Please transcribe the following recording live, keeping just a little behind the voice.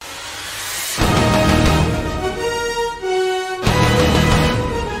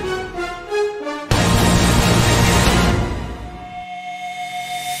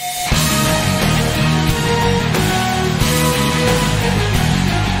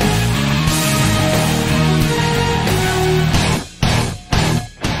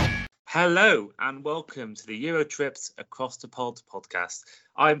Hello and welcome to the Euro Trips Across the Pod podcast.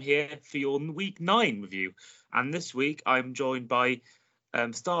 I'm here for your week 9 review, and this week I'm joined by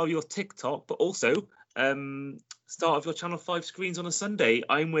star of your TikTok, but also star of your Channel 5 screens on a Sunday.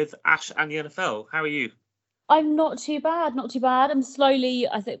 I'm with Ash and the NFL. How are you? I'm not too bad, not too bad.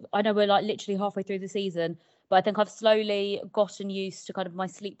 I know we're like literally halfway through the season, but I think I've slowly gotten used to kind of my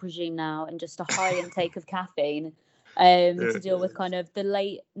sleep regime now and just a high intake of caffeine to deal with kind of the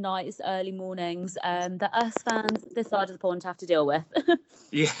late nights, early mornings that us fans this side of the pond have to deal with.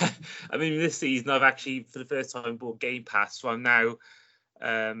 Yeah, I mean, this season I've actually for the first time bought Game Pass, so I'm now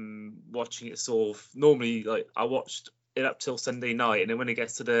watching it sort of normally like I watched it up till Sunday night, and then when it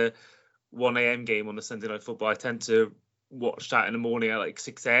gets to the 1 a.m. game on the Sunday Night Football, I tend to watch that in the morning at like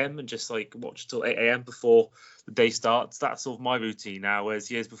 6 a.m. and just like watch till 8 a.m. before the day starts. That's sort of my routine now,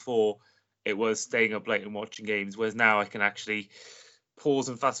 whereas years before it was staying up late and watching games, whereas now I can actually pause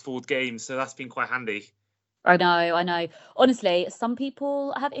and fast forward games, so that's been quite handy. I know. Honestly, some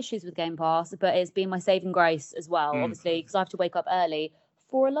people have issues with Game Pass, but it's been my saving grace as well, obviously, because I have to wake up early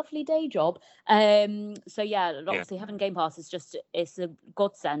for a lovely day job. So yeah, obviously having Game Pass it's a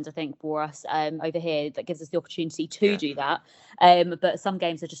godsend, I think, for us over here that gives us the opportunity to do that. But some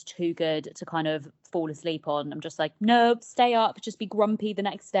games are just too good to kind of fall asleep on. I'm just like, nope, stay up, just be grumpy the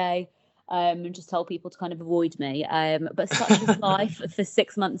next day. And just tell people to kind of avoid me. But such is life for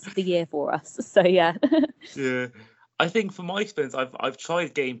 6 months of the year for us. So yeah. Yeah. I think from my experience, I've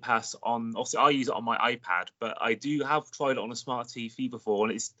tried Game Pass on. Obviously, I use it on my iPad, but I do have tried it on a smart TV before,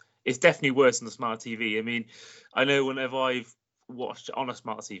 and it's definitely worse than the smart TV. I mean, I know whenever I've watched it on a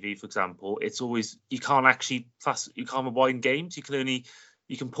smart TV, for example, it's always you can't rewind games.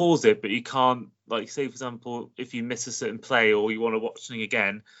 You can pause it, but you can't, like, say for example, if you miss a certain play or you want to watch something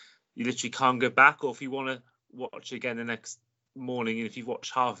again, you literally can't go back. Or if you want to watch it again the next morning, and if you've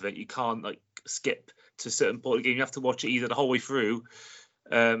watched half of it, you can't like skip to a certain point of the game. You have to watch it either the whole way through.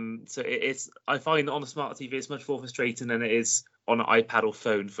 So it's I find on a smart TV it's much more frustrating than it is on an iPad or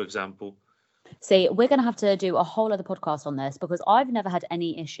phone, for example. See, we're going to have to do a whole other podcast on this because I've never had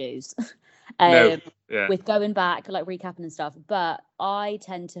any issues No, yeah, with going back, like recapping and stuff. But I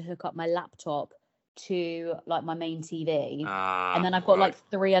tend to hook up my laptop to like my main TV. And then I've got like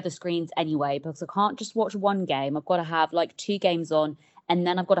 3 other screens anyway because I can't just watch one game. I've got to have like 2 games on, and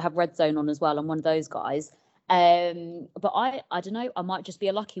then I've got to have Red Zone on as well. I'm one of those guys. But I don't know. I might just be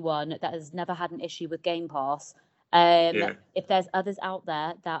a lucky one that has never had an issue with Game Pass. yeah. If there's others out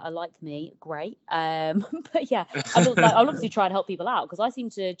there that are like me, great. But yeah, I'll obviously try and help people out because I seem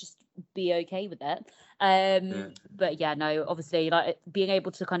to just be okay with it. But yeah, no, obviously, like being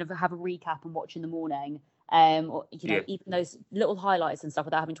able to kind of have a recap and watch in the morning, or even those little highlights and stuff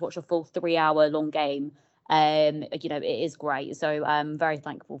without having to watch a full 3-hour long game, it is great. So I'm very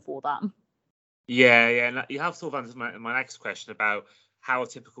thankful for that. Yeah. And you have sort of answered my next question about how a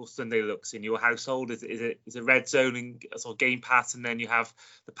typical Sunday looks in your household. Is it Red Zone and sort of Game Pass, and then you have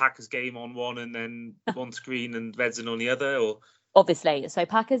the Packers game on one, and then one screen and Red Zone on the other, or? Obviously, so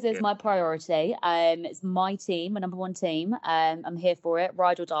Packers is my priority. It's my team, my number one team. I'm here for it,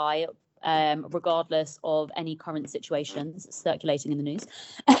 ride or die, regardless of any current situations circulating in the news.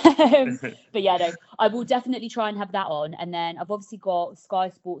 But yeah, no, I will definitely try and have that on. And then I've obviously got Sky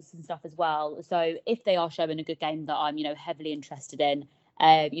Sports and stuff as well. So if they are showing a good game that I'm, heavily interested in,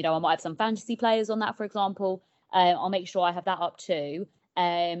 I might have some fantasy players on that, for example. I'll make sure I have that up too.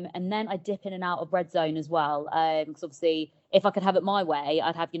 And then I dip in and out of Red Zone as well. Because obviously, if I could have it my way,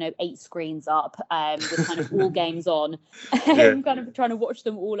 I'd have 8 screens up with kind of all games on, kind of trying to watch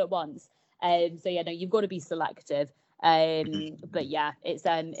them all at once. So yeah, no, you've got to be selective. But yeah, it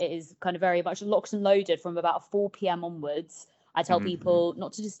is kind of very much locked and loaded from about 4 p.m. onwards. I tell people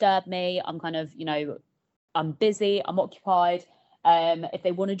not to disturb me. I'm kind of I'm busy. I'm occupied. If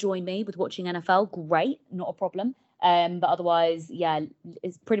they want to join me with watching NFL, great, not a problem. But otherwise, yeah,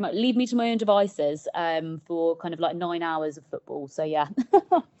 it's pretty much leave me to my own devices for kind of like 9 hours of football. So yeah.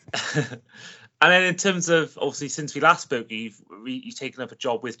 And then in terms of, obviously, since we last spoke, you've taken up a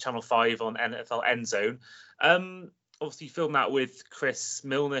job with Channel 5 on NFL End Zone. Obviously, you filmed that with Chris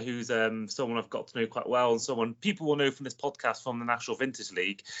Milner, who's someone I've got to know quite well, and someone people will know from this podcast from the National Vintage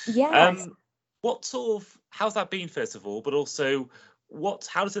League. Yes. How's that been, first of all, but also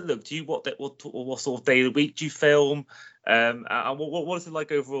how does it look? What sort of day of the week do you film? And what is it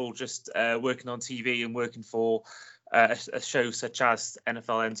like overall, just working on TV and working for a show such as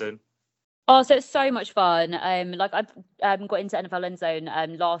NFL End Zone? Oh, so it's so much fun. Like I've got into NFL End Zone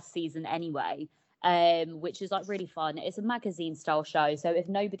last season anyway, which is like really fun. It's a magazine style show, so if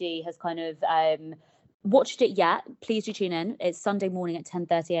nobody has kind of watched it yet, please do tune in. It's Sunday morning at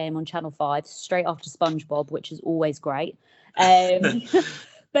 10:30 a.m. on Channel 5, straight after SpongeBob, which is always great.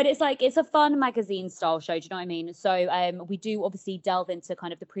 But it's a fun magazine style show. Do you know what I mean? So we do obviously delve into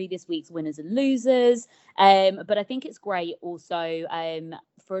kind of the previous week's winners and losers. But I think it's great also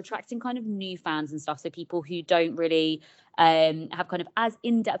for attracting kind of new fans and stuff. So people who don't really have kind of as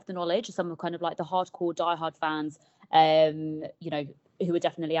in-depth knowledge as some of kind of like the hardcore diehard fans, who are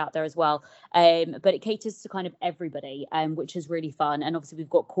definitely out there as well. But it caters to kind of everybody, which is really fun. And obviously we've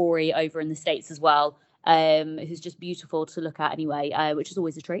got Corey over in the States as well, who's just beautiful to look at anyway, which is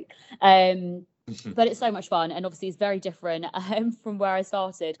always a treat. But it's so much fun, and obviously it's very different from where I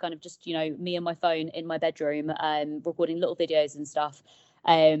started, kind of just me and my phone in my bedroom, recording little videos and stuff.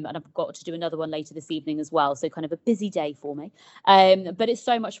 And I've got to do another one later this evening as well, so kind of a busy day for me, but it's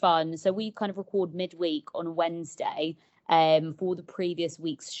so much fun. So we kind of record midweek on a Wednesday for the previous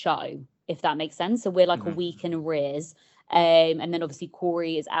week's show, if that makes sense. So we're like a week in arrears. And then obviously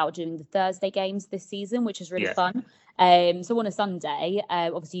Corey is out doing the Thursday games this season, which is really fun. So on a Sunday,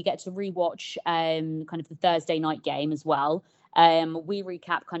 obviously you get to rewatch kind of the Thursday night game as well. We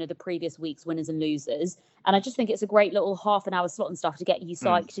recap kind of the previous week's winners and losers. And I just think it's a great little half an hour slot and stuff to get you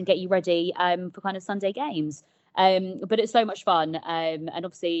psyched and get you ready for kind of Sunday games. But it's so much fun. And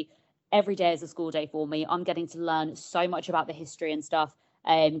obviously every day is a school day for me. I'm getting to learn so much about the history and stuff.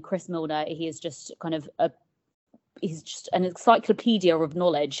 Chris Milner, he is just kind of he's just an encyclopedia of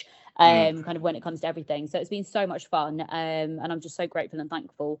knowledge, kind of when it comes to everything. So it's been so much fun, and I'm just so grateful and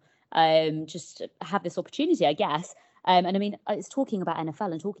thankful just to have this opportunity, I guess. And I mean, it's talking about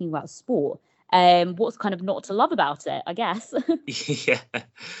NFL and talking about sport. What's kind of not to love about it, I guess. Yeah.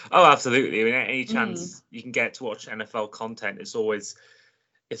 Oh, absolutely. I mean, any chance you can get to watch NFL content, it's always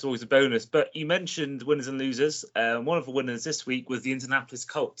a bonus. But you mentioned winners and losers. One of the winners this week was the Indianapolis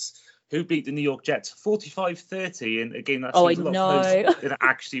Colts, who beat the New York Jets 45-30 in a game that seems a lot closer than it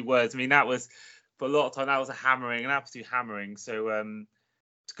actually was. I mean, that was, for a lot of time, that was an absolute hammering. So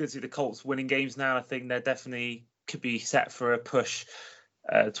it's good to see the Colts winning games now. I think they definitely could be set for a push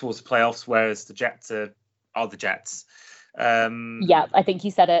towards the playoffs, whereas the Jets are the Jets. Yeah, I think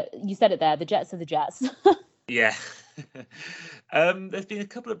you said it. You said it there. The Jets are the Jets. Yeah. There's been a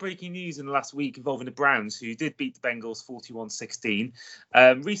couple of breaking news in the last week involving the Browns, who did beat the Bengals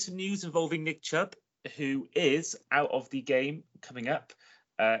 41-16. Recent news involving Nick Chubb, who is out of the game coming up.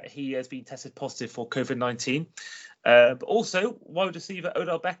 He has been tested positive for COVID-19. But also, wide receiver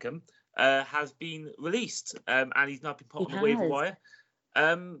Odell Beckham has been released, and he's now been put on the waiver wire. So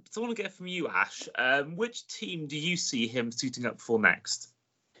I want to get from you, Ash. Which team do you see him suiting up for next?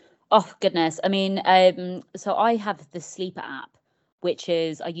 Oh, goodness. I mean, so I have the Sleeper app, which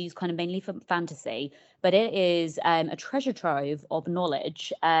is I use kind of mainly for fantasy, but it is a treasure trove of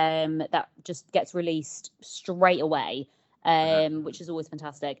knowledge that just gets released straight away, which is always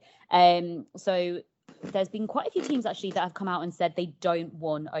fantastic. So there's been quite a few teams actually that have come out and said they don't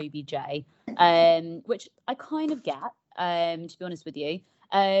want OBJ, which I kind of get, to be honest with you.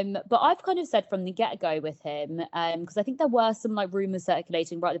 But I've kind of said from the get-go with him, because I think there were some like rumors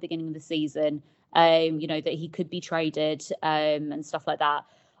circulating right at the beginning of the season, that he could be traded and stuff like that.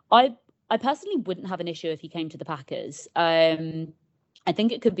 I personally wouldn't have an issue if he came to the Packers. I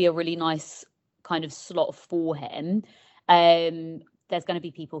think it could be a really nice kind of slot for him. There's going to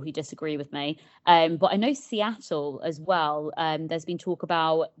be people who disagree with me. But I know Seattle as well. There's been talk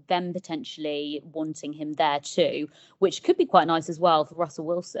about them potentially wanting him there too, which could be quite nice as well for Russell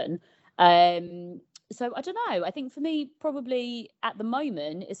Wilson. So I don't know. I think for me, probably at the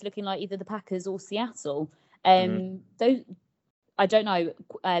moment, it's looking like either the Packers or Seattle. Those, I don't know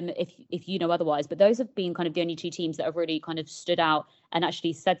if you know otherwise, but those have been kind of the only two teams that have really kind of stood out and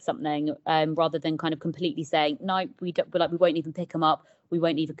actually said something, rather than kind of completely saying, no, we won't even pick him up. We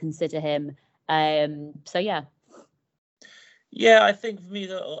won't even consider him. So, yeah. Yeah, I think for me,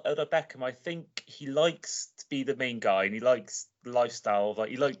 Odell Beckham, I think he likes to be the main guy, and he likes the lifestyle. Like,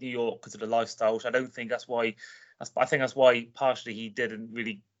 he likes New York because of the lifestyle, which I don't think that's why. I think that's why partially he didn't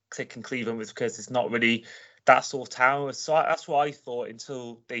really click in Cleveland, was because it's not really that sort of town. So that's what I thought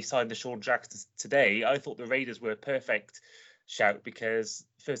until they signed DeSean Jackson today. I thought the Raiders were a perfect shout because,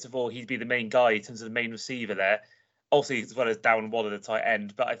 first of all, he'd be the main guy in terms of the main receiver there. Also, as well as Darren Waller, the tight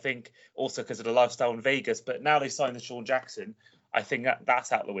end. But I think also because of the lifestyle in Vegas. But now they signed DeSean Jackson, I think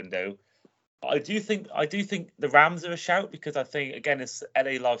that's out the window. I do think the Rams are a shout because I think, again, it's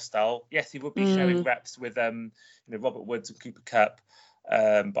LA lifestyle. Yes, he would be sharing reps with Robert Woods and Cooper Kupp.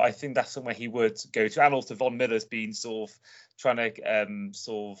 But I think that's somewhere he would go to. And also Von Miller's been sort of trying to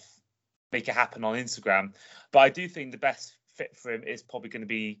sort of make it happen on Instagram. But I do think the best fit for him is probably going to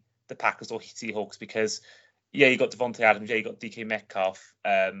be the Packers or Seahawks because, yeah, you got Devontae Adams, yeah, you got DK Metcalf.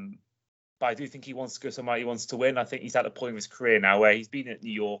 But I do think he wants to go somewhere. He wants to win. I think he's at the point of his career now where he's been at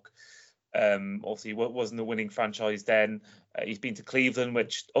New York. Obviously, wasn't a winning franchise then. He's been to Cleveland,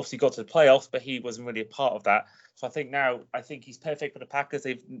 which obviously got to the playoffs, but he wasn't really a part of that. So I think he's perfect for the Packers.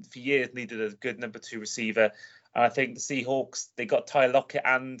 They've for years needed a good number 2 receiver. And I think the Seahawks, they got Tyler Lockett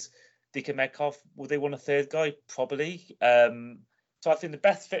and DK Metcalf. Will they want a third guy? Probably. So I think the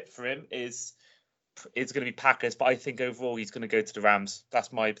best fit for him is going to be Packers, but I think overall he's going to go to the Rams.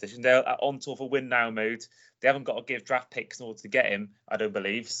 That's my position. They're on sort of a win now mode. They haven't got to give draft picks in order to get him, I don't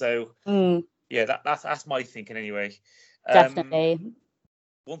believe. So yeah, that's my thinking anyway. Definitely.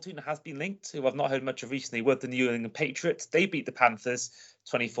 One team that has been linked, who I've not heard much of recently, were the New England Patriots. They beat the Panthers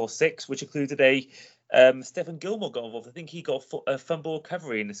 24-6, which included a Stephen Gilmore got involved. I think he got a fumble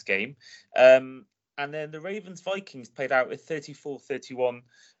recovery in this game. And then the Ravens-Vikings played out a 34-31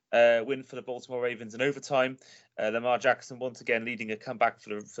 win for the Baltimore Ravens in overtime. Lamar Jackson once again leading a comeback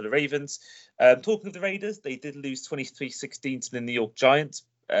for the Ravens. Talking of the Raiders, they did lose 23-16 to the New York Giants,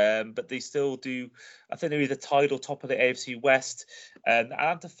 but they still do. I think they're either tied or top of the AFC West. The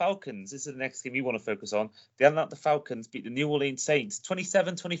Atlanta Falcons, this is the next game we want to focus on. The Atlanta Falcons beat the New Orleans Saints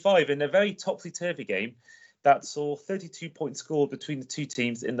 27-25 in a very topsy-turvy game that saw 32 points scored between the two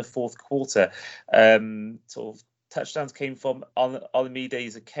teams in the fourth quarter. Sort of touchdowns came from Olamide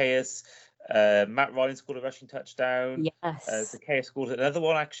Zaccheaus. Matt Ryan scored a rushing touchdown. Yes. Zaccheaus scored another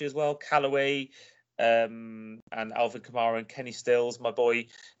one actually as well. Callaway and Alvin Kamara and Kenny Stills, my boy,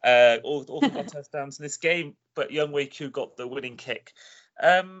 also got touchdowns in this game. But Younghoe Koo got the winning kick.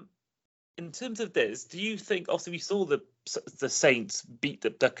 In terms of this, do you think? Obviously, we saw the Saints beat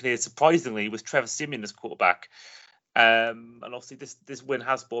the Buccaneers surprisingly with Trevor Siemian as quarterback, and obviously this win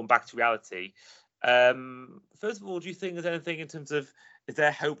has borne back to reality. First of all, do you think there's anything in terms of is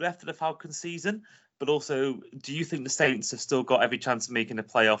there hope left for the Falcons season? But also, do you think the Saints have still got every chance of making the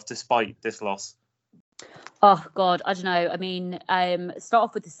playoff despite this loss? Oh God, I don't know. I mean, start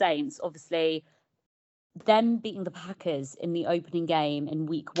off with the Saints. Obviously, them beating the Packers in the opening game in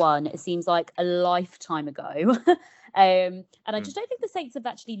week 1, it seems like a lifetime ago. And I just don't think the Saints have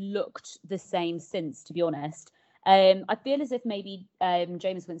actually looked the same since, to be honest. I feel as if maybe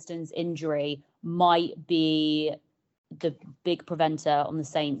Jameis Winston's injury might be the big preventer on the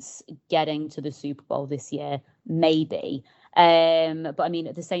Saints getting to the Super Bowl this year, maybe. But I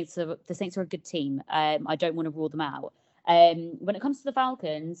mean, the Saints are a good team. I don't want to rule them out. When it comes to the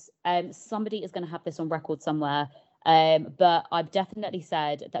Falcons, somebody is going to have this on record somewhere. But I've definitely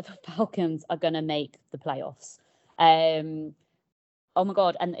said that the Falcons are going to make the playoffs. Oh my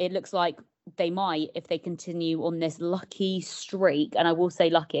God. And it looks like they might if they continue on this lucky streak. And I will say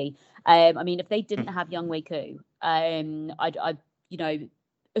lucky. I mean, if they didn't have Younghoe Koo,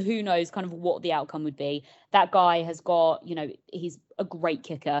 who knows kind of what the outcome would be. That guy has got, he's a great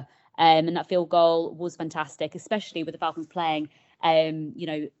kicker. And that field goal was fantastic, especially with the Falcons playing, in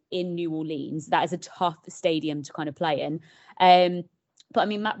New Orleans. That is a tough stadium to kind of play in. But I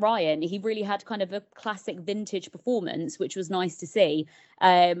mean, Matt Ryan, he really had kind of a classic vintage performance, which was nice to see.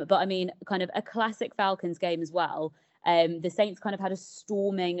 But I mean, kind of a classic Falcons game as well. The Saints kind of had a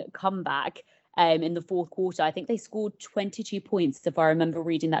storming comeback in the fourth quarter. I think they scored 22 points, if I remember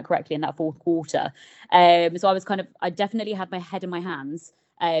reading that correctly, in that fourth quarter. So I definitely had my head in my hands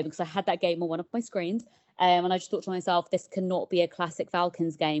because I had that game on one of my screens. And I just thought to myself, this cannot be a classic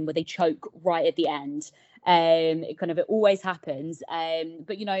Falcons game where they choke right at the end. It always happens.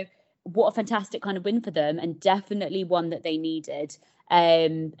 But, what a fantastic kind of win for them, and definitely one that they needed.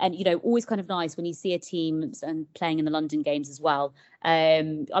 And always kind of nice when you see a team and playing in the London games as well.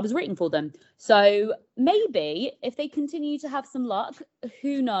 I was rooting for them. So maybe if they continue to have some luck,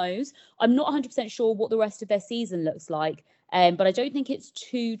 who knows? I'm not 100% sure what the rest of their season looks like. But I don't think it's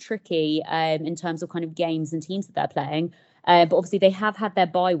too tricky in terms of kind of games and teams that they're playing. But obviously they have had their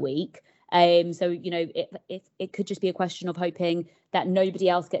bye week. So, it could just be a question of hoping that nobody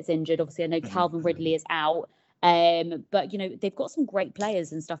else gets injured. Obviously, I know Calvin Ridley is out. But, they've got some great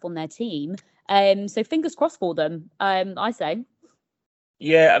players and stuff on their team. So fingers crossed for them, I say.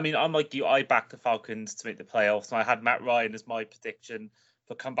 Yeah, I mean, I'm like you. I backed the Falcons to make the playoffs, and I had Matt Ryan as my prediction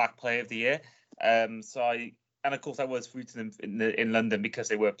for comeback player of the year. And of course, I was rooting them in London because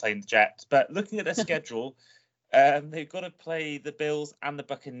they were playing the Jets. But looking at their schedule, they've got to play the Bills and the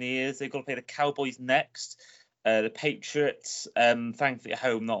Buccaneers. They've got to play the Cowboys next, the Patriots, thankfully at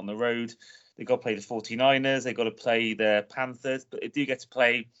home, not on the road. They've got to play the 49ers. They've got to play the Panthers. But they do get to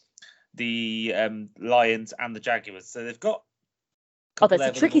play the Lions and the Jaguars. So they've got... that's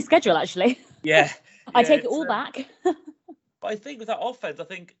a tricky schedule, actually. Yeah. I take it all back. But I think with that offense,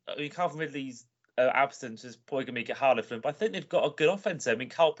 Calvin Ridley's absence is probably going to make it harder for them. But I think they've got a good offense there. I mean,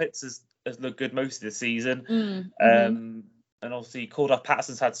 Kyle Pitts has looked good most of the season. And obviously, Cordell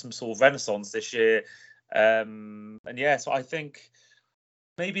Patterson's had some sort of renaissance this year. And yeah, so I think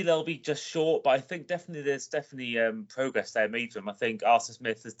maybe they'll be just short, but I think there's progress there made for them. I think Arthur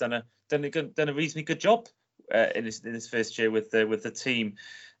Smith has done a reasonably good job in his first year with the team.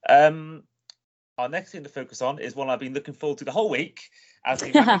 Our next thing to focus on is one I've been looking forward to the whole week, as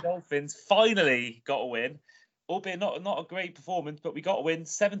the Miami Dolphins finally got a win, albeit not a great performance, but we got a win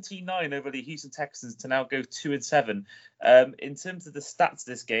 17-9 over the Houston Texans to now go 2-7. In terms of the stats of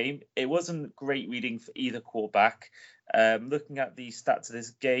this game, it wasn't great reading for either quarterback. Looking at the stats of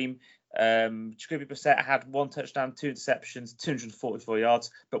this game, Jacoby Brissett had 1 touchdown, 2 interceptions, 244 yards,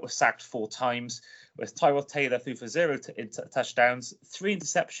 but was sacked 4 times. Whereas Tyrod Taylor threw for 0 touchdowns, 3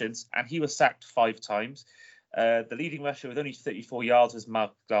 interceptions, and he was sacked 5 times. The leading rusher with only 34 yards was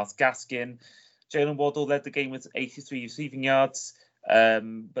Myles Gaskin. Jalen Waddle led the game with 83 receiving yards,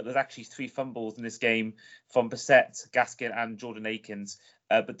 but there's actually 3 fumbles in this game from Brissett, Gaskin, and Jordan Akins.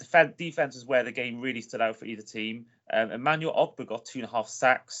 But defense is where the game really stood out for either team. Emmanuel Ogbah got 2.5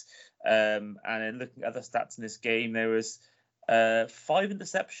 sacks. And then looking at other stats in this game, there was 5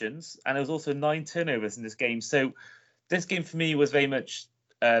 interceptions, and there was also 9 turnovers in this game. So this game for me was very much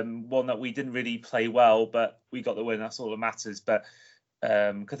one that we didn't really play well, but we got the win. That's all that matters. But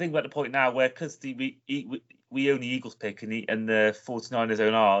I think we're at the point now where, because we own the Eagles pick and the 49ers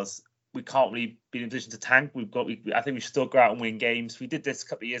own ours, we can't really be in a position to tank. I think we should still go out and win games. We did this a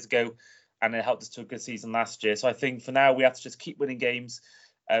couple of years ago, and it helped us to a good season last year. So I think for now we have to just keep winning games,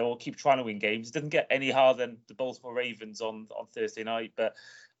 or keep trying to win games. It doesn't get any harder than the Baltimore Ravens on Thursday night, but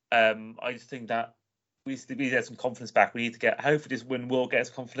I think that we need to get some confidence back. We need to hopefully this win will get us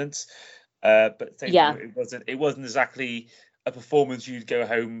confidence. But it wasn't exactly a performance you'd go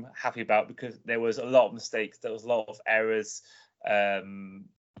home happy about, because there was a lot of mistakes, there was a lot of errors. I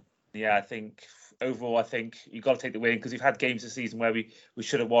think overall, you've got to take the win, because we've had games this season where we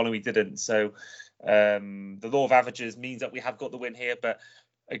should have won and we didn't. So the law of averages means that we have got the win here, but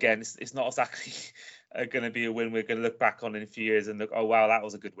again, it's not exactly going to be a win we're going to look back on in a few years and look, oh wow, that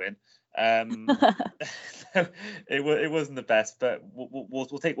was a good win. It wasn't the best, but we'll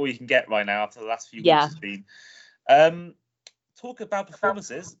take what you can get right now after the last few weeks has been. Talk about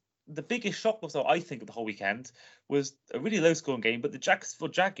performances. The biggest shock result, I think, of the whole weekend was a really low-scoring game, but the Jacksonville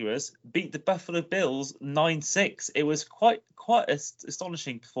Jaguars beat the Buffalo Bills 9-6. It was quite an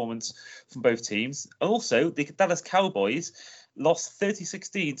astonishing performance from both teams. And also, the Dallas Cowboys lost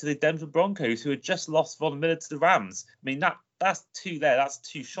 30-16 to the Denver Broncos, who had just lost Von Miller to the Rams. I mean, that's 2 there. That's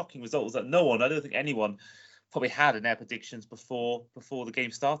 2 shocking results that I don't think anyone probably had in their predictions before the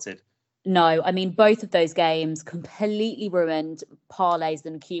game started. No, I mean, both of those games completely ruined parlays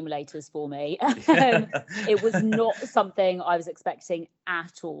and accumulators for me. It was not something I was expecting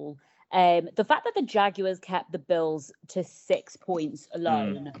at all. The fact that the Jaguars kept the Bills to 6 points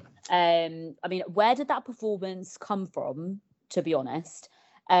alone. I mean, where did that performance come from, to be honest?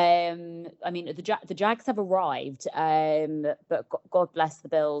 I mean, the Jags have arrived, but God bless the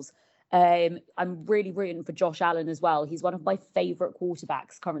Bills. I'm really rooting for Josh Allen as well. He's one of my favourite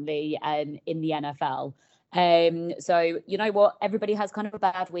quarterbacks currently in the NFL. So you know what? Everybody has kind of a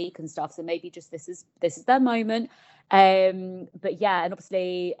bad week and stuff. So maybe just this is their moment. But yeah, and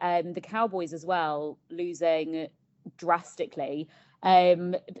obviously the Cowboys as well, losing drastically. I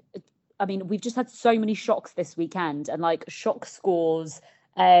mean, we've just had so many shocks this weekend, and like shock scores,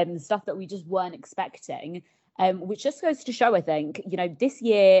 stuff that we just weren't expecting. Which just goes to show, I think, this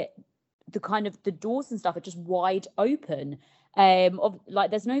year, the doors and stuff are just wide open.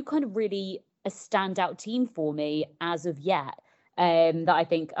 There's no kind of really a standout team for me as of yet, that I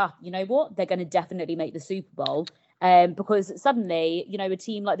think, you know what, they're going to definitely make the Super Bowl. Because suddenly, a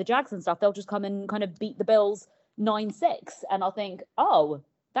team like the Jags and stuff, they'll just come and kind of beat the Bills 9-6. And I'll think, oh,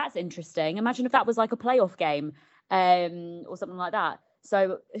 that's interesting. Imagine if that was like a playoff game, or something like that.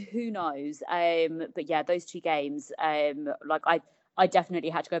 So who knows? But yeah, those 2 games, I definitely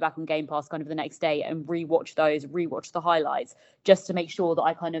had to go back on Game Pass kind of the next day and rewatch the highlights, just to make sure that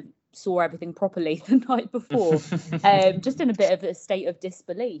I kind of saw everything properly the night before, just in a bit of a state of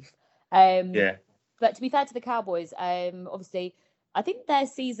disbelief. But to be fair to the Cowboys, obviously, I think their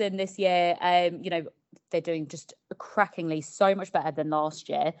season this year, they're doing just crackingly so much better than last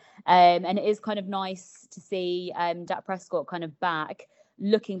year. And it is kind of nice to see Dak Prescott kind of back,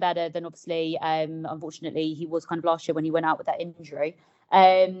 looking better than obviously, unfortunately, he was kind of last year when he went out with that injury.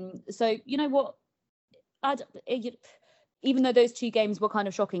 So, you know what? even though those 2 games were kind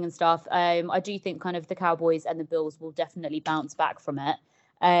of shocking and stuff, I do think kind of the Cowboys and the Bills will definitely bounce back from it.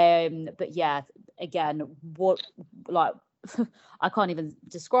 But yeah, again, what like I can't even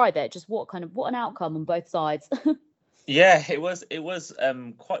describe it. Just what an outcome on both sides. Yeah, it was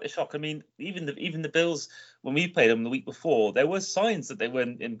quite a shock. I mean, even the Bills, when we played them the week before, there was signs that they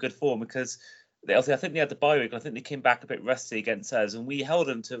weren't in good form because I think they had the bye week. And I think they came back a bit rusty against us, and we held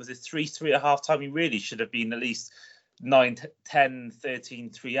them to, it was a 3-3 at half time. We really should have been at least 9, 10, 13,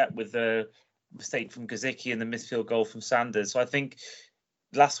 3 up with the mistake from Gesicki and the midfield goal from Sanders. So I think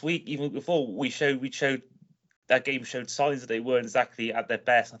last week, even before, we showed that game showed signs that they weren't exactly at their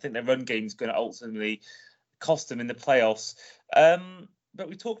best. I think their run game is going to ultimately cost them in the playoffs. But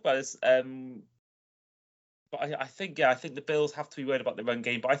we talked about this. But I think the Bills have to be worried about the run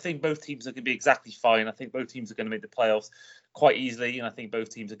game. But I think both teams are going to be exactly fine. I think both teams are going to make the playoffs quite easily, and I think both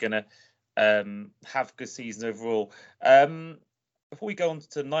teams are going to have good seasons overall. Before we go on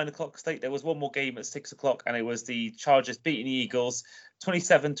to 9 o'clock slate, there was one more game at 6 o'clock, and it was the Chargers beating the Eagles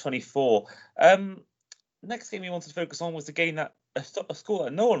 27-24. Next game we wanted to focus on was the game that a score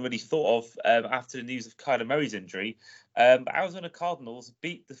that no one really thought of after the news of Kyler Murray's injury. Arizona Cardinals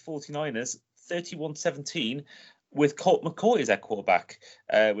beat the 49ers 31-17 with Colt McCoy as their quarterback,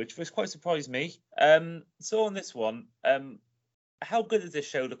 which quite surprised me. So on this one, how good does this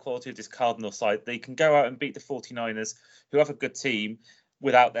show the quality of this Cardinal side? They can go out and beat the 49ers, who have a good team,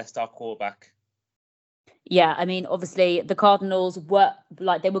 without their star quarterback. Yeah, I mean, obviously the Cardinals were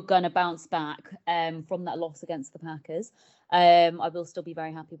they were going to bounce back from that loss against the Packers. I will still be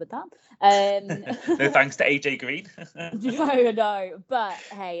very happy with that. No thanks to AJ Green. No. But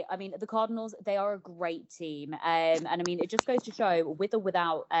hey, I mean, the Cardinals, they are a great team. And I mean, it just goes to show, with or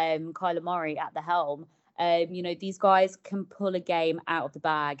without Kyler Murray at the helm, these guys can pull a game out of the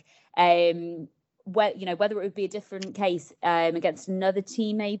bag. Whether it would be a different case against another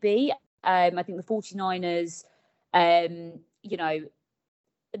team, maybe. I think the 49ers,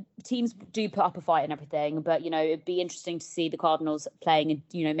 teams do put up a fight and everything, but, it'd be interesting to see the Cardinals playing,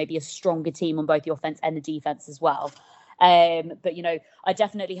 maybe a stronger team on both the offense and the defense as well. But, I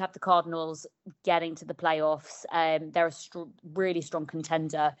definitely have the Cardinals getting to the playoffs. They're a really strong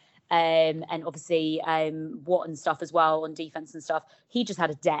contender. And obviously Watt and stuff as well on defense and stuff. He just had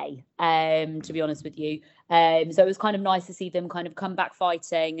a day, to be honest with you. So it was kind of nice to see them kind of come back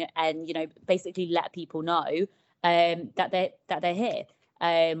fighting and, basically let people know that they're here,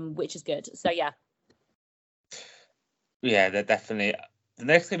 which is good. So, yeah. Yeah, they're definitely. The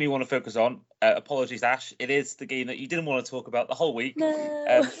next game we want to focus on, apologies, Ash, it is the game that you didn't want to talk about the whole week.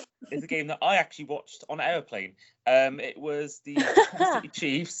 No. It's a game that I actually watched on airplane. It was the Kansas City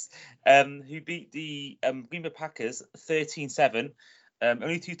Chiefs who beat the Green Bay Packers 13-7.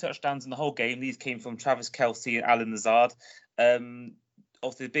 Only 2 touchdowns in the whole game. These came from Travis Kelce and Alan Lazard.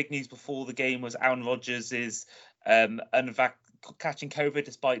 Obviously, the big news before the game was Aaron Rodgers is catching COVID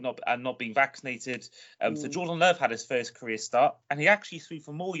despite not being vaccinated. So Jordan Love had his first career start, and he actually threw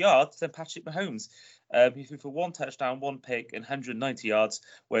for more yards than Patrick Mahomes. He threw for 1 touchdown, 1 pick, and 190 yards,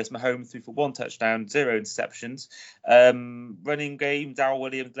 whereas Mahomes threw for 1 touchdown, 0 interceptions. Running game, Darrell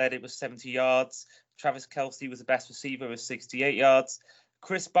Williams led it with 70 yards. Travis Kelce was the best receiver with 68 yards.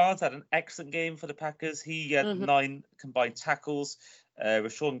 Chris Barnes had an excellent game for the Packers. He had 9 combined tackles.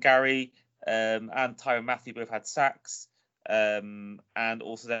 Rashawn Gary and Tyrann Mathieu both had sacks. And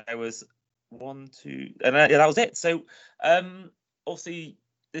also there was 1, 2, and that was it. So obviously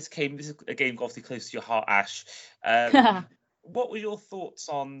this is a game obviously close to your heart, Ash. What were your thoughts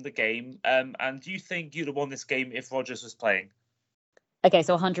on the game? And do you think you'd have won this game if Rodgers was playing? Okay,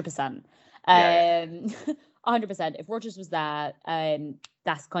 so 100%. 100%. If Rodgers was there,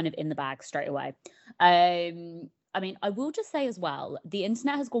 that's kind of in the bag straight away. I mean, I will just say as well, the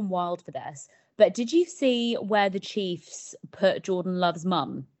internet has gone wild for this. But did you see where the Chiefs put Jordan Love's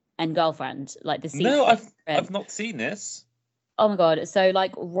mum and girlfriend? No, I've not seen this. Oh my God. So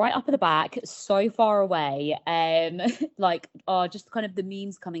right up at the back, so far away. Just kind of the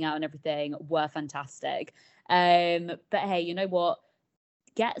memes coming out and everything were fantastic. But hey, you know what?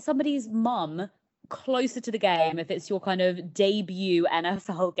 Get somebody's mum closer to the game if it's your kind of debut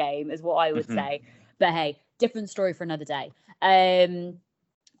NFL game, is what I would say. But hey, different story for another day.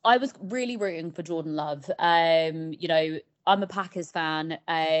 I was really rooting for Jordan Love. I'm a Packers fan.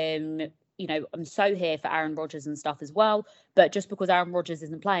 I'm so here for Aaron Rodgers and stuff as well. But just because Aaron Rodgers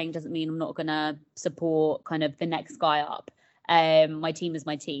isn't playing doesn't mean I'm not going to support kind of the next guy up. My team is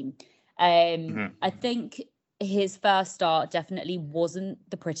my team. I think his first start definitely wasn't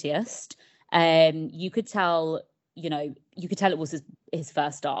the prettiest. You could tell, you could tell it was his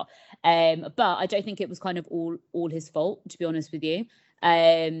first start. But I don't think it was kind of all his fault, to be honest with you.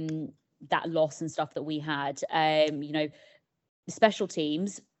 That loss and stuff that we had, special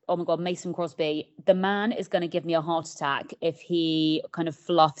teams. Oh my God, Mason Crosby, the man is going to give me a heart attack if he kind of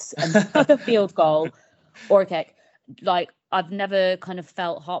fluffs a field goal or a kick. Like, I've never kind of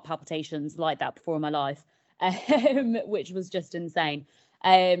felt heart palpitations like that before in my life, which was just insane.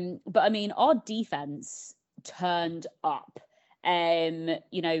 But I mean, our defense turned up,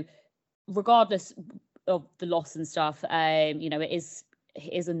 regardless of the loss and stuff.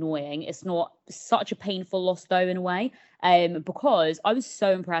 It is annoying. It's not such a painful loss though, in a way, because I was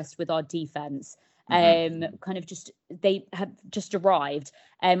so impressed with our defense. Kind of they have just arrived.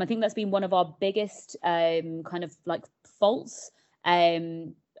 I think that's been one of our biggest kind of like faults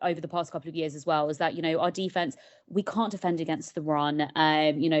over the past couple of years as well, is that, our defense, we can't defend against the run.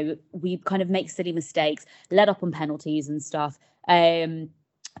 We kind of make silly mistakes, let up on penalties and stuff.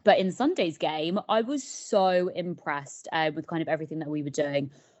 But in Sunday's game, I was so impressed with kind of everything that we were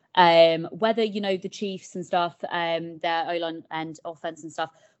doing. Whether, the Chiefs and stuff, their O-line and offense and stuff,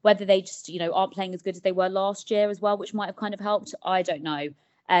 whether they just, aren't playing as good as they were last year as well, which might have kind of helped, I don't know.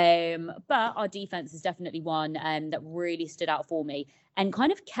 But our defense is definitely one that really stood out for me and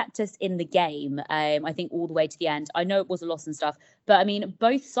kind of kept us in the game, I think, all the way to the end. I know it was a loss and stuff, but I mean,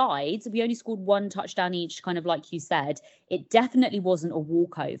 both sides, we only scored one touchdown each, kind of like you said. It definitely wasn't a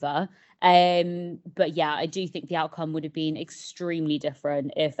walkover. But yeah, I do think the outcome would have been extremely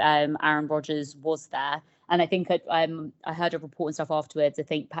different if Aaron Rodgers was there. And I think I heard a report and stuff afterwards. I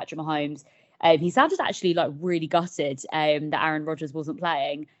think Patrick Mahomes, he sounded actually like really gutted that Aaron Rodgers wasn't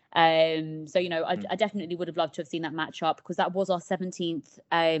playing. So, I definitely would have loved to have seen that matchup, because that was our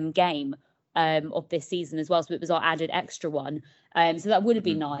 17th game of this season as well. So it was our added extra one. So that would have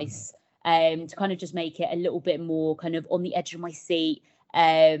been nice to kind of just make it a little bit more kind of on the edge of my seat,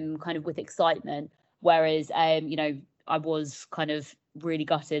 kind of with excitement. Whereas, I was kind of really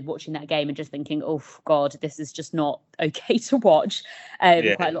gutted watching that game and just thinking, oh God, this is just not okay to watch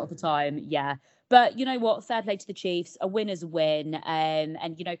quite a lot of the time. Yeah. But you know what? Fair play to the Chiefs. A win is a win. And,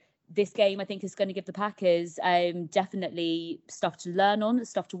 this game, I think, is going to give the Packers definitely stuff to learn on,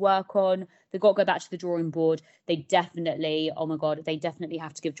 stuff to work on. They've got to go back to the drawing board. They definitely, oh my God, they definitely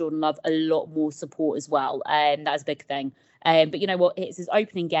have to give Jordan Love a lot more support as well. That's a big thing. But you know what? It's his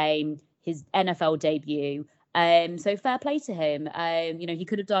opening game, his NFL debut. So fair play to him. He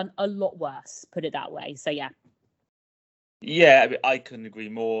could have done a lot worse, put it that way. So yeah. Yeah, I couldn't agree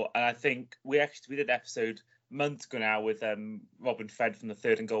more. And I think we did an episode months ago now with Rob and Fred from the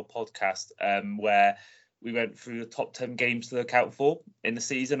Third and Goal podcast, where we went through the top 10 games to look out for in the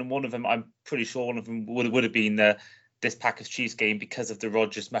season. And one of them, I'm pretty sure one of them would have been this Packers Chiefs game because of the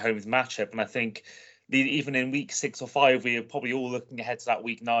Rodgers-Mahomes matchup. And I think even in week 6 or 5, we are probably all looking ahead to that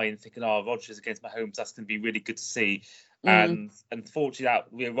week 9 thinking, Rodgers against Mahomes, that's going to be really good to see. And unfortunately,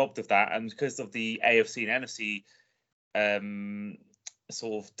 that we are robbed of that. And because of the AFC and NFC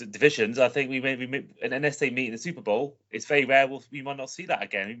sort of divisions, I think we may unless they meet in the Super Bowl, it's very rare we might not see that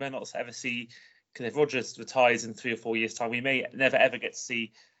again. We may not ever see, because if Rodgers retires in 3 or 4 years' time, we may never ever get to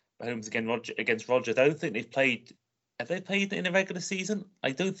see Mahomes against Rodgers. I don't think they've played. Have they played in a regular season?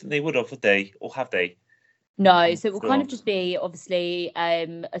 I don't think they would they? Or have they? No, so it will kind of just be obviously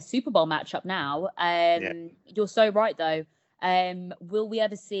a Super Bowl matchup now. You're so right though. Will we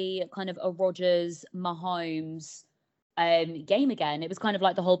ever see kind of a Rodgers Mahomes game again? It was kind of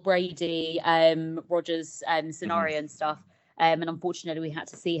like the whole Brady Rodgers scenario and stuff. And unfortunately, we had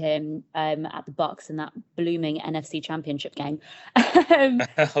to see him at the Bucks in that blooming NFC Championship game.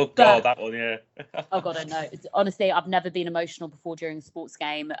 Oh God, that one, yeah. Oh God, I know. Honestly, I've never been emotional before during a sports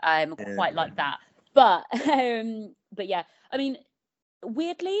game, quite like that. But yeah, I mean,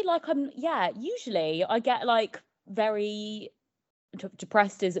 weirdly, like usually I get like very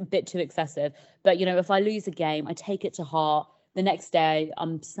depressed is a bit too excessive. But if I lose a game, I take it to heart. The next day,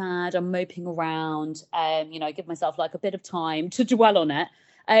 I'm sad, I'm moping around, I give myself like a bit of time to dwell on it.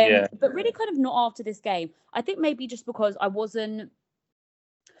 But really kind of not after this game. I think maybe just because I wasn't,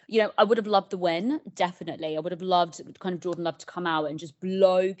 I would have loved the win, definitely. I would have loved kind of Jordan Love to come out and just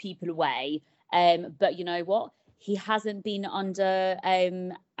blow people away. But you know what? He hasn't been under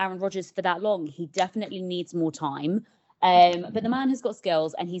Aaron Rodgers for that long. He definitely needs more time. But the man has got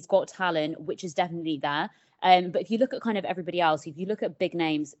skills and he's got talent, which is definitely there. But if you look at kind of everybody else, if you look at big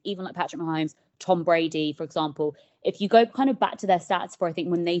names, even like Patrick Mahomes, Tom Brady, for example, if you go kind of back to their stats for, I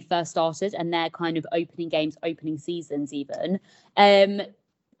think, when they first started and their kind of opening games, opening seasons even, oh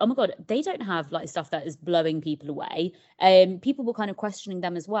my God, they don't have like stuff that is blowing people away. People were kind of questioning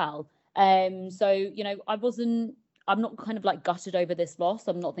them as well. So, I I'm not kind of like gutted over this loss.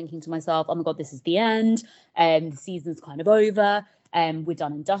 I'm not thinking to myself, oh my God, this is the end. The season's kind of over. We're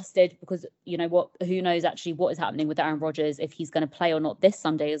done and dusted, because you know what, who knows actually what is happening with Aaron Rodgers, if he's going to play or not this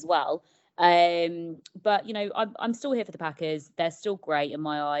Sunday as well. But you know, I'm still here for the Packers. They're still great in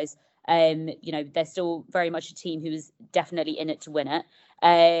my eyes. You know, they're still very much a team who is definitely in it to win it.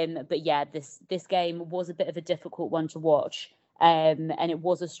 But yeah, this game was a bit of a difficult one to watch. And it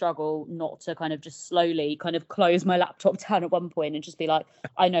was a struggle not to kind of just slowly kind of close my laptop down at one point and just be like,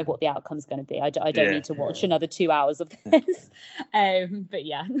 I know what the outcome's going to be. I don't need to watch another 2 hours of this. But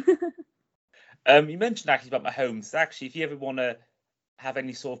yeah. You mentioned actually about Mahomes. Actually, if you ever want to have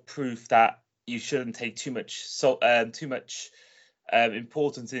any sort of proof that you shouldn't take too much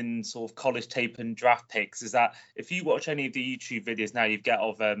importance in sort of college tape and draft picks, is that if you watch any of the YouTube videos now you get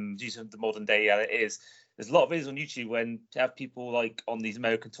of using the modern day, it is. There's a lot of videos on YouTube when you have people like on these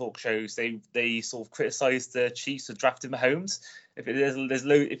American talk shows, they sort of criticize the Chiefs for drafting Mahomes. If you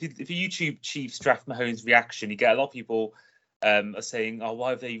YouTube Chiefs draft Mahomes reaction, you get a lot of people are saying, oh,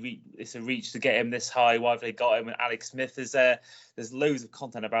 why have they it's a reach to get him this high? Why have they got him when Alex Smith is there? There's loads of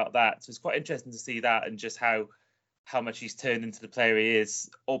content about that. So it's quite interesting to see that, and just how much he's turned into the player he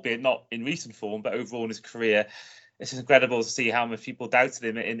is, albeit not in recent form, but overall in his career. It's just incredible to see how many people doubted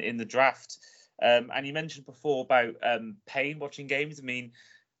him in the draft. And you mentioned before about pain watching games. I mean,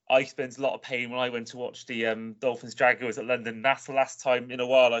 I experienced a lot of pain when I went to watch the Dolphins Jaguars at London. That's the last time in a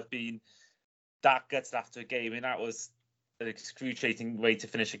while I've been that gutted after a game, and that was an excruciating way to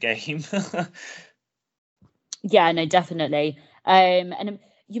finish a game. Yeah, no, definitely. And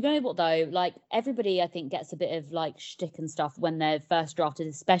you know what though, like everybody I think gets a bit of like shtick and stuff when they're first drafted,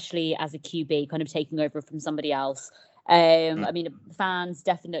 especially as a QB, kind of taking over from somebody else. I mean, fans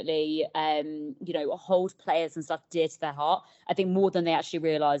definitely, you know, hold players and stuff dear to their heart, I think more than they actually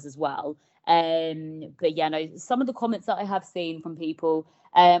realise as well. But yeah, no, some of the comments that I have seen from people,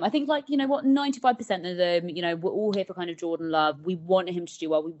 I think like, you know what, 95% of them, you know, we're all here for kind of Jordan Love. We want him to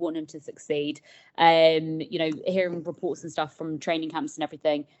do well. We want him to succeed. You know, hearing reports and stuff from training camps and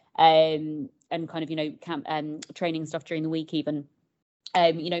everything, and kind of, you know, camp training stuff during the week even.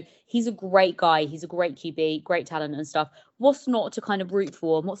 You know, he's a great guy. He's a great QB, great talent and stuff. What's not to kind of root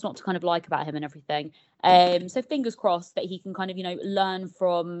for, and what's not to kind of like about him and everything. So fingers crossed that he can kind of, you know, learn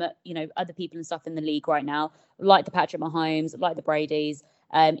from, you know, other people and stuff in the league right now, like the Patrick Mahomes, like the Bradys,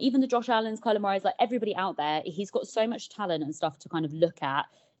 even the Josh Allens, Kyler Murray's, like everybody out there. He's got so much talent and stuff to kind of look at,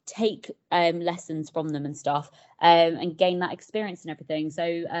 take lessons from them and stuff, and gain that experience and everything. So,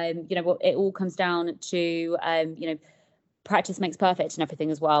 you know, it all comes down to, you know, practice makes perfect and everything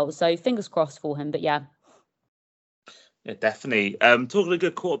as well. So fingers crossed for him. But yeah. Yeah, definitely. Talking of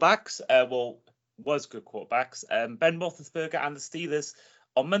good quarterbacks, was good quarterbacks. Ben Roethlisberger and the Steelers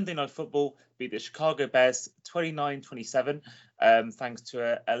on Monday Night Football beat the Chicago Bears 29-27, thanks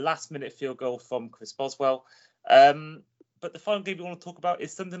to a last-minute field goal from Chris Boswell. But the final game we want to talk about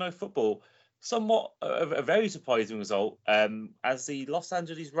is Sunday Night Football. Somewhat a very surprising result, as the Los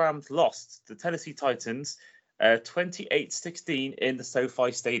Angeles Rams lost the Tennessee Titans 28-16 in the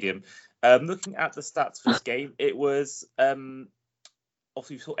SoFi Stadium. Looking at the stats for this game, it was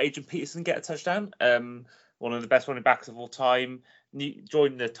obviously we saw Adrian Peterson get a touchdown, one of the best running backs of all time.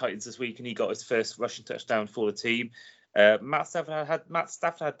 Joined the Titans this week, and he got his first rushing touchdown for the team. Matt Stafford had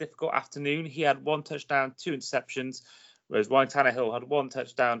a difficult afternoon. He had 1 touchdown, 2 interceptions, whereas Ryan Tannehill had 1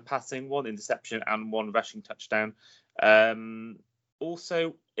 touchdown passing, 1 interception, and 1 rushing touchdown.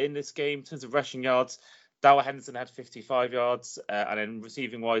 Also in this game, in terms of rushing yards, Darrell Henderson had 55 yards, and then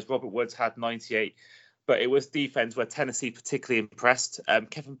receiving-wise, Robert Woods had 98. But it was defense where Tennessee particularly impressed.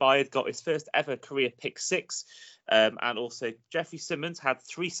 Kevin Byard got his first ever career pick 6, and also Jeffrey Simmons had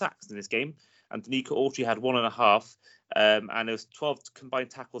 3 sacks in this game, and Danico Autry had 1.5. And there was 12 combined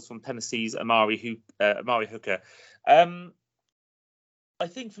tackles from Tennessee's Amari Hooker. I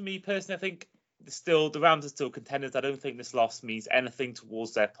think for me personally, I think the Rams are still contenders. I don't think this loss means anything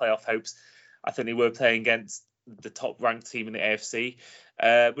towards their playoff hopes. I think they were playing against the top-ranked team in the AFC,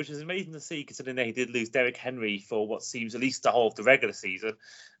 which is amazing to see considering they did lose Derrick Henry for what seems at least the whole of the regular season.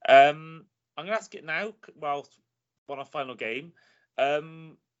 I'm going to ask it now, whilst on our final game.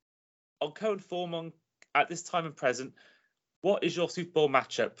 On current form, at this time and present, what is your Super Bowl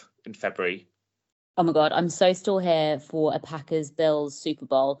matchup in February? Oh my God, I'm so still here for a Packers-Bills Super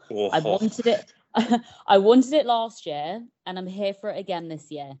Bowl. Oh. I wanted it. I wanted it last year, and I'm here for it again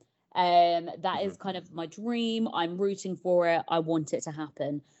this year. That is kind of my dream. I'm rooting for it. I want it to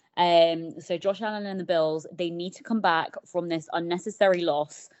happen. So Josh Allen and the Bills, they need to come back from this unnecessary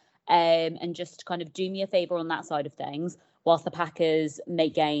loss, and just kind of do me a favor on that side of things, whilst the Packers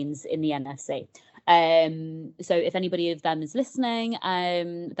make gains in the NFC. So if anybody of them is listening,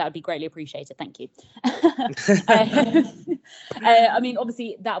 that would be greatly appreciated. Thank you. I mean,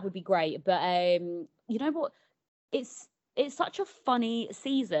 obviously that would be great, but you know what? It's such a funny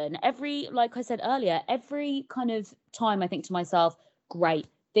season. Like I said earlier, every kind of time I think to myself, great,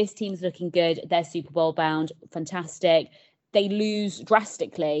 this team's looking good. They're Super Bowl bound. Fantastic. They lose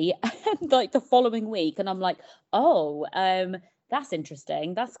drastically like the following week. And I'm like, oh, that's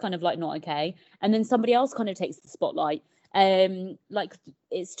interesting. That's kind of like not okay. And then somebody else kind of takes the spotlight. Like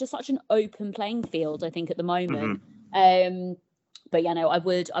it's just such an open playing field, I think, at the moment. But yeah, no, I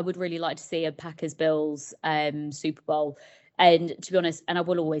would really like to see a Packers Bills Super Bowl. And to be honest, and I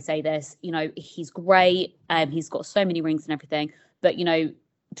will always say this, you know, he's great. He's got so many rings and everything. But you know,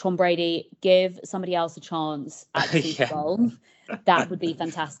 Tom Brady, give somebody else a chance at the Super Bowl. That would be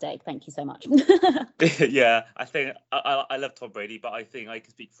fantastic. Thank you so much. Yeah, I think I love Tom Brady, but I think I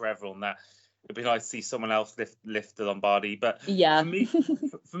can speak forever on that. It'd be nice to see someone else lift the Lombardi. But yeah,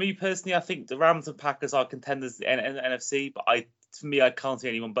 for me personally, I think the Rams and Packers are contenders in the NFC. But I can't see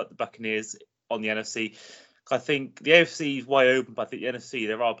anyone but the Buccaneers on the NFC. I think the AFC is wide open, but I think the NFC,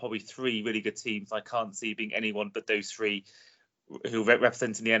 there are probably three really good teams. I can't see being anyone but those three who are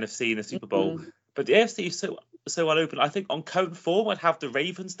representing the NFC in the Super Bowl. But the AFC is so wide open. I think on current form, I'd have the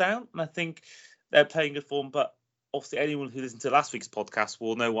Ravens down, and I think they're playing good form. But obviously, anyone who listened to last week's podcast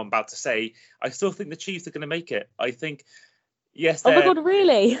will know what I'm about to say. I still think the Chiefs are going to make it. I think, yes. Oh my God,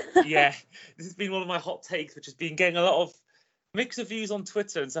 really? Yeah, this has been one of my hot takes, which has been getting a lot of mixed reviews on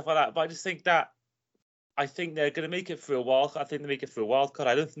Twitter and stuff like that. But I just think that I think they're going to make it through a wild card. I think they make it through a wild card.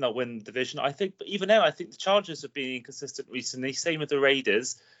 I don't think they'll win the division. I think, but even now, I think the Chargers have been inconsistent recently. Same with the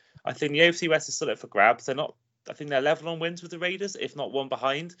Raiders. I think the AFC West is still up for grabs. They're not. I think they're level on wins with the Raiders, if not one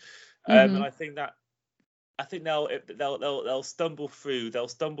behind. And I think they'll stumble through. They'll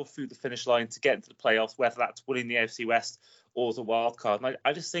stumble through the finish line to get into the playoffs, whether that's winning the AFC West or as a wild card. And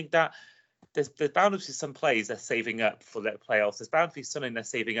I just think that there's bound to be some plays they're saving up for the playoffs. There's bound to be something they're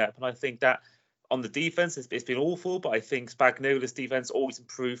saving up, and I think that. On the defense, it's been awful, but I think Spagnola's defense always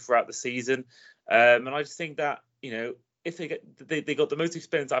improved throughout the season. And I just think that, you know, if they got the most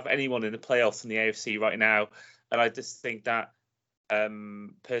experience out of anyone in the playoffs in the AFC right now. And I just think that,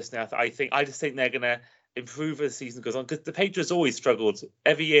 personally, I just think they're going to improve as the season goes on, because the Patriots always struggled.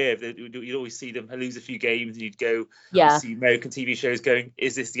 Every year, you'd always see them lose a few games, and you'd go see American TV shows going,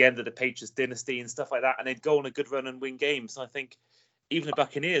 is this the end of the Patriots dynasty and stuff like that? And they'd go on a good run and win games. And I think even the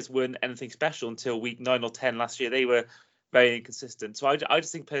Buccaneers weren't anything special until week 9 or 10 last year. They were very inconsistent. So I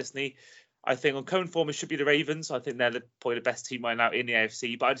just think personally, I think on current form, it should be the Ravens. I think they're probably the best team right now in the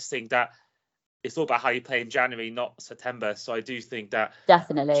AFC. But I just think that it's all about how you play in January, not September. So I do think that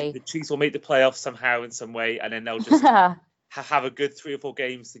definitely the Chiefs will make the playoffs somehow in some way, and then they'll just have a good 3 or 4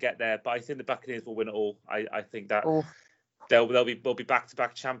 games to get there. But I think the Buccaneers will win it all. I think that they'll be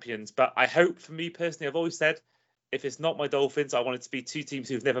back-to-back champions. But I hope, for me personally, I've always said, if it's not my Dolphins, I want it to be 2 teams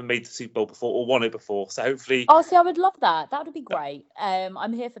who've never made the Super Bowl before or won it before. So hopefully... Oh, see, I would love that. That would be great.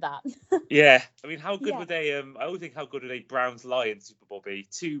 I'm here for that. Yeah. I mean, how good would they... I always think, how good would a Browns-Lions Super Bowl be?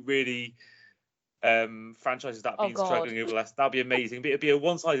 2 really franchises that have been struggling over the last... That'd be amazing. It'd be a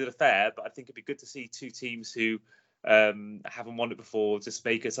one-sided affair, but I think it'd be good to see 2 teams who haven't won it before just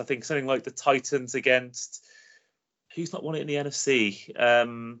make it. So I think something like the Titans against... Who's not won it in the NFC?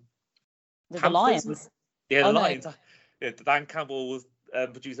 The Lions. Yeah, the Lions. Yeah, Dan Campbell will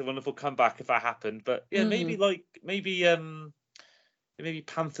produce a wonderful comeback if that happened. But yeah, maybe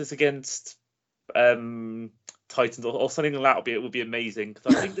Panthers against Titans or something like that would be amazing.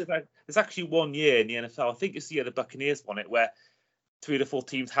 Because I think there's actually one year in the NFL. I think it's the year the Buccaneers won it, where 3 or 4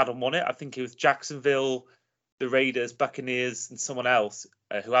 teams hadn't won it. I think it was Jacksonville, the Raiders, Buccaneers, and someone else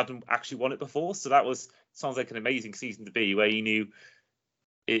who hadn't actually won it before. So that sounds like an amazing season to be, where you knew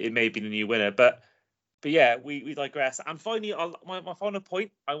it may have been a new winner, But yeah, we digress. And finally, my final point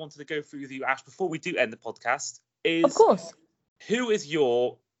I wanted to go through with you, Ash, before we do end the podcast is, of course, who is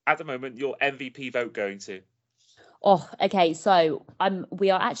at the moment, your MVP vote going to? Oh, okay. So we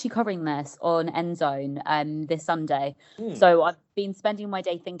are actually covering this on Endzone this Sunday. So I've been spending my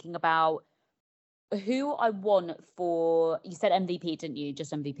day thinking about who I want for. You said MVP, didn't you?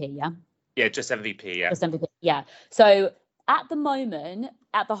 Just MVP, yeah. Yeah, just MVP. Yeah, just MVP. Yeah. So at the moment,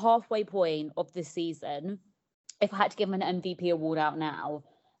 at the halfway point of this season, if I had to give an MVP award out now,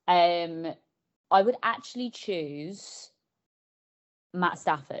 I would actually choose Matt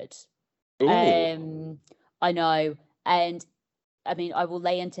Stafford. I know. And I mean, I will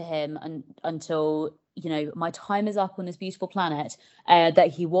lay into him until, you know, my time is up on this beautiful planet,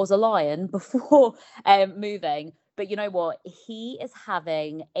 that he was a Lion before moving. But you know what? He is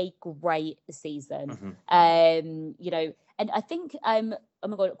having a great season. You know, and I think oh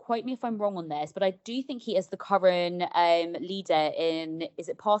my god, quote me if I'm wrong on this, but I do think he is the current leader in, is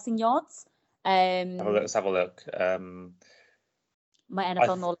it passing yards? Let's have a look. My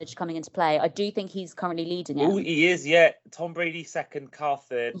NFL knowledge coming into play. I do think he's currently leading it. Oh, he is, yeah. Tom Brady second, Carr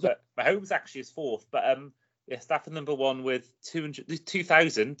third, Yeah. but Mahomes actually is fourth. But yeah, Stafford number one with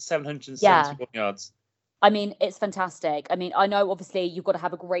 2,771 yards. I mean, it's fantastic. I mean, I know obviously you've got to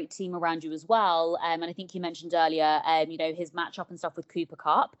have a great team around you as well. And I think you mentioned earlier, you know, his matchup and stuff with Cooper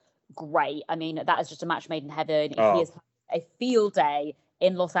Kupp. Great. I mean, that is just a match made in heaven. Oh. He has a field day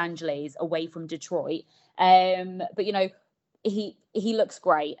in Los Angeles away from Detroit. But you know, he looks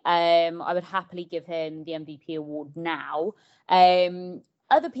great. I would happily give him the MVP award now.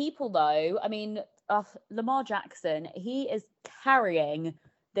 Other people though, I mean, Lamar Jackson, he is carrying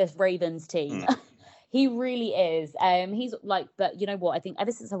this Ravens team. He really is. He's like, but you know what? I think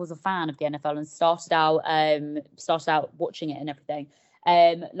ever since I was a fan of the NFL and started out watching it and everything,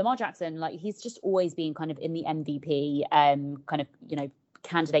 Lamar Jackson, like he's just always been kind of in the MVP kind of, you know,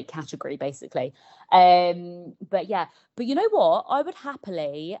 candidate category basically. But you know what? I would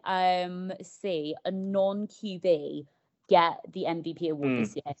happily see a non-QB get the MVP award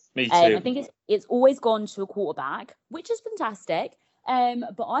this year. Me too. I think it's always gone to a quarterback, which is fantastic.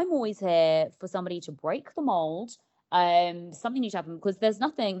 But I'm always here for somebody to break the mold. Something needs to happen because there's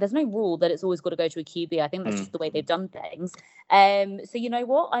no rule that it's always got to go to a QB. I think that's just the way they've done things. So you know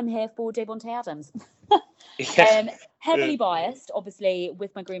what? I'm here for Davante Adams. Heavily biased, obviously,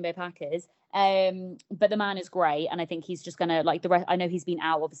 with my Green Bay Packers. But the man is great, and I think he's just gonna like the rest. I know he's been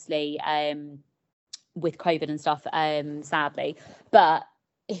out, obviously, with COVID and stuff, sadly, but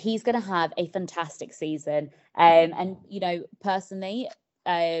he's going to have a fantastic season. And, you know, personally,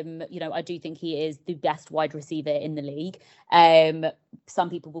 you know, I do think he is the best wide receiver in the league. Some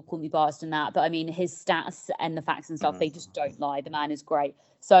people will call me biased in that, but I mean, his stats and the facts and stuff, they just don't lie. The man is great.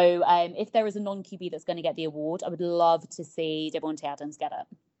 So if there is a non-QB that's going to get the award, I would love to see Davante Adams get it.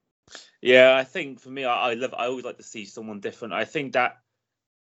 Yeah, I think for me, I always like to see someone different. I think that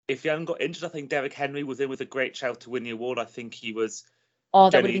if he hadn't got injured, I think Derrick Henry was in with a great shout to win the award. I think he was. Oh,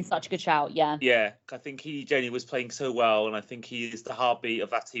 that would have been such a good shout, yeah. Yeah, I think Jenny was playing so well, and I think he is the heartbeat of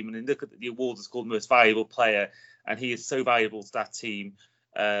that team. And then look at the awards, it's called most valuable player, and he is so valuable to that team.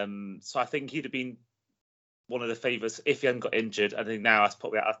 So I think he'd have been one of the favourites if he hadn't got injured. I think now that's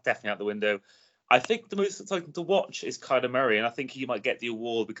definitely out the window. I think the most exciting to watch is Kyler Murray, and I think he might get the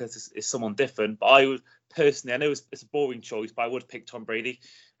award because it's someone different. But I would personally, I know it's a boring choice, but I would pick Tom Brady.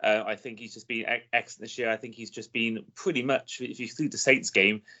 I think he's just been excellent this year. I think he's just been pretty much, if you exclude the Saints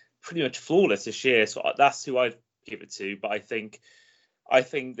game, pretty much flawless this year. So that's who I'd give it to. But I think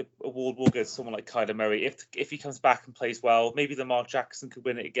the award will go to someone like Kyler Murray. If he comes back and plays well, maybe Lamar Jackson could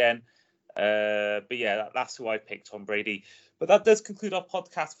win it again. But yeah, that's who I picked, Tom Brady. But that does conclude our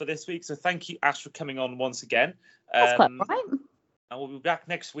podcast for this week. So thank you, Ash, for coming on once again. That's quite right. And we'll be back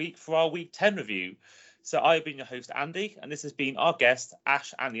next week for our Week 10 review. So I've been your host, Andy, and this has been our guest,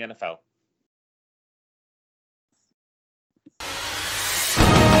 Ash and the NFL.